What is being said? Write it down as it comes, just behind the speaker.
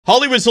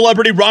Hollywood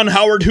celebrity Ron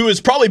Howard, who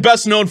is probably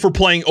best known for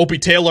playing Opie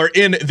Taylor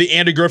in the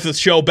Andy Griffith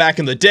Show back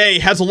in the day,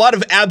 has a lot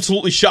of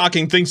absolutely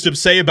shocking things to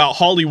say about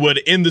Hollywood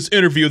in this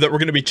interview that we're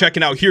going to be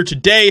checking out here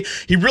today.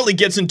 He really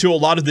gets into a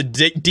lot of the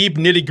deep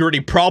nitty-gritty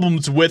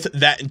problems with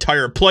that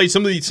entire play.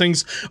 Some of these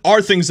things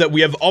are things that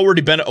we have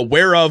already been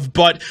aware of,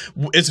 but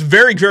it's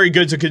very, very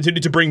good to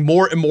continue to bring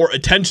more and more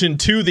attention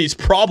to these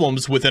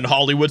problems within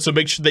Hollywood. So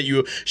make sure that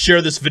you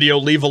share this video,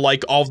 leave a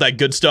like, all of that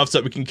good stuff, so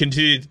that we can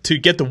continue to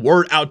get the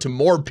word out to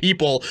more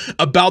people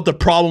about the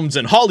problems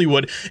in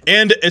Hollywood.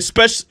 And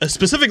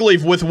specifically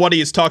with what he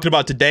is talking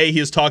about today, he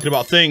is talking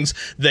about things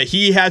that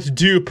he had to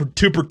do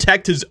to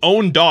protect his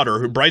own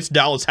daughter, Bryce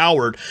Dallas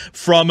Howard,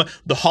 from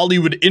the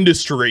Hollywood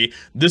industry.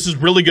 This is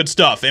really good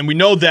stuff. And we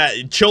know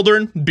that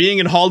children being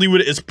in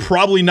Hollywood is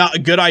probably not a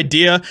good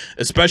idea,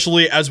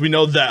 especially as we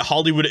know that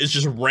Hollywood is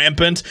just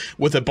rampant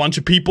with a bunch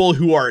of people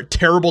who are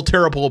terrible,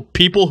 terrible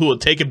people who will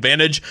take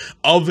advantage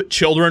of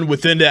children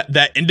within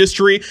that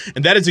industry.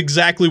 And that is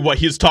exactly what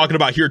he is talking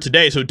about here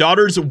today. So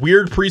daughter's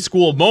weird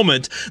preschool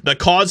moment that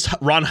caused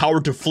Ron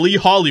Howard to flee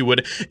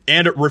Hollywood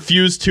and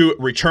refuse to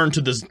return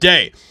to this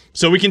day.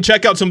 So we can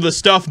check out some of the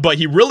stuff, but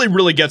he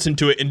really gets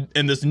into it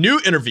in this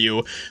new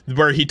interview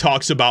where he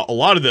talks about a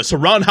lot of this. So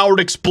Ron Howard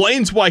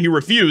explains why he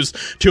refused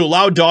to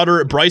allow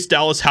daughter Bryce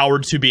Dallas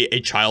Howard to be a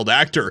child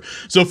actor.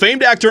 So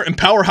famed actor and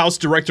Powerhouse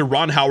director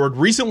Ron Howard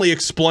recently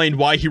explained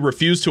why he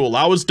refused to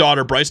allow his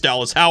daughter Bryce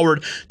Dallas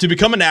Howard to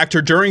become an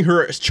actor during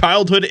her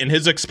childhood, and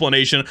his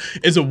explanation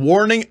is a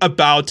warning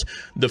about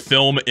the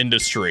film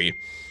industry.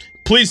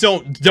 Please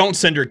don't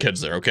send your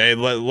kids there, okay?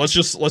 Let's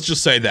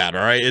just say that,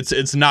 all right?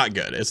 It's not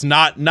good. It's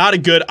not a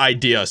good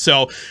idea.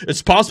 So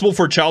it's possible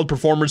for child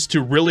performers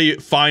to really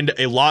find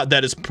a lot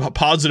that is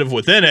positive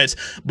within it,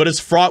 but it's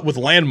fraught with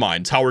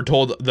landmines, Howard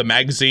told the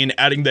magazine,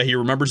 adding that he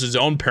remembers his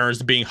own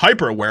parents being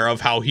hyper aware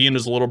of how he and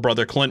his little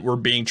brother Clint were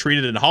being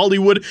treated in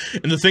Hollywood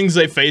and the things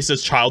they face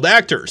as child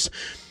actors.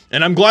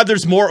 And I'm glad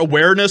there's more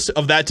awareness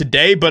of that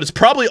today, but it's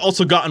probably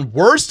also gotten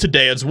worse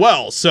today as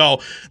well.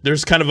 So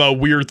there's kind of a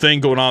weird thing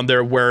going on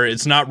there where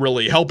it's not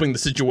really helping the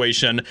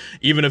situation,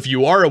 even if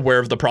you are aware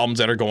of the problems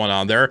that are going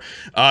on there.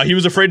 He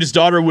was afraid his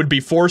daughter would be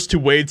forced to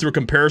wade through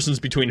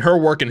comparisons between her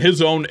work and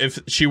his own if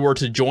she were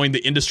to join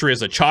the industry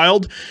as a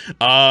child.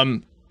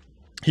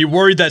 He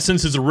worried that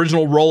since his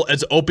original role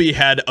as Opie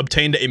had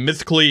obtained a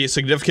mythically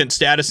significant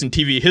status in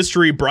TV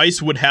history, Bryce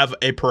would have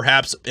a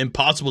perhaps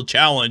impossible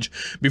challenge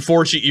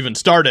before she even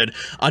started.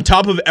 On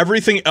top of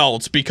everything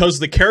else, because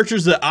the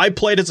characters that I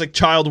played as a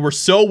child were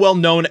so well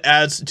known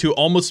as to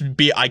almost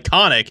be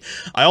iconic,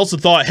 I also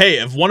thought, hey,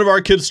 if one of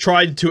our kids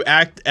tried to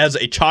act as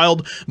a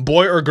child,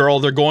 boy or girl,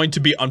 they're going to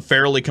be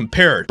unfairly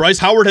compared. Bryce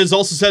Howard has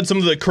also said some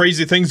of the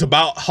crazy things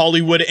about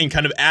Hollywood and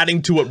kind of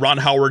adding to what Ron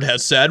Howard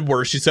has said,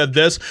 where she said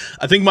this: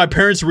 I think my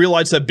parents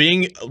realized that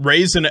being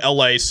raised in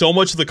LA, so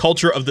much of the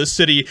culture of this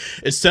city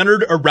is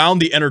centered around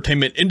the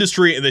entertainment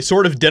industry, and they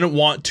sort of didn't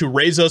want to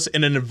raise us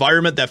in an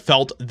environment that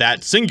felt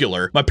that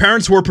singular. My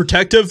parents were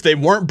protective. They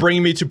weren't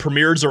bringing me to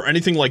premieres or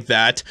anything like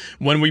that.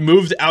 When we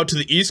moved out to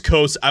the East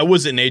Coast, I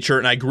was in nature,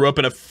 and I grew up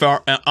in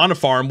on a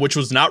farm, which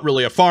was not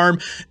really a farm.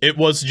 It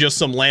was just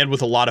some land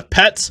with a lot of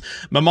pets.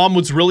 My mom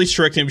was really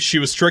strict, and she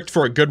was strict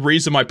for a good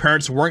reason. My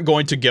parents weren't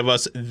going to give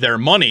us their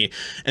money.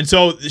 And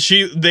so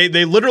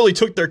they literally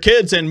took their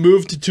kids and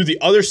moved to the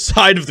other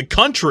side of the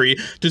country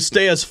to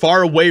stay as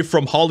far away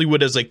from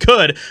Hollywood as they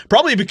could,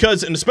 probably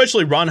because, and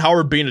especially Ron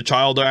Howard being a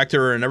child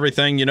actor and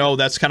everything, you know,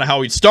 that's kind of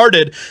how he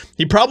started.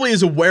 He probably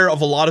is aware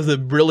of a lot of the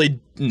really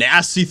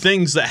nasty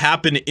things that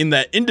happen in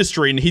that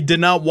industry, and he did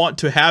not want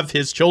to have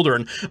his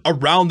children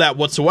around that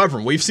whatsoever.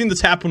 We've seen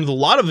this happen with a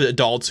lot of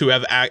adults who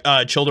have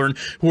children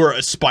who are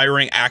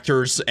aspiring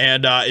actors,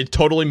 and it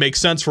totally makes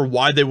sense for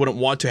why they wouldn't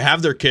want to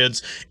have their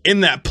kids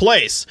in that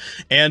place.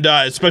 And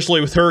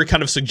especially with her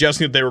kind of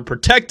suggesting that they were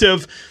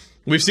protective,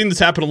 we've seen this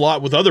happen a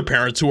lot with other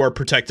parents who are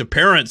protective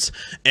parents,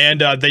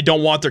 and they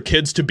don't want their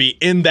kids to be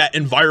in that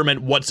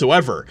environment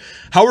whatsoever.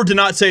 Howard did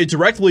not say it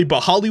directly,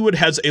 but Hollywood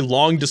has a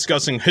long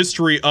discussing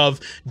history of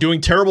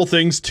doing terrible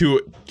things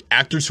to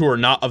actors who are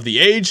not of the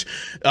age.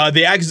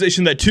 The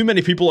accusation that too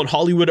many people in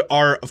Hollywood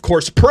are, of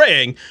course,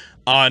 preying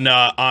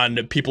on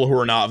people who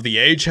are not of the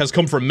age has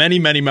come from many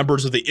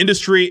members of the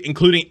industry,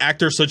 including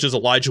actors such as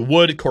Elijah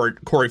Wood,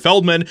 Corey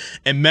Feldman,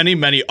 and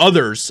many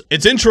others.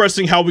 It's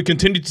interesting how we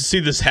continue to see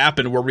this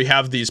happen, where we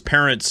have these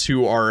parents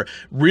who are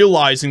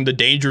realizing the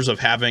dangers of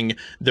having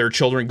their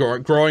children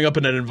growing up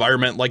in an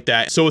environment like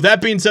that. So with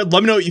that being said,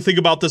 let me know what you think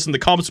about this in the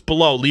comments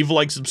below. Leave a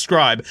like,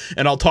 subscribe,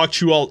 and I'll talk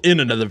to you all in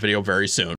another video very soon.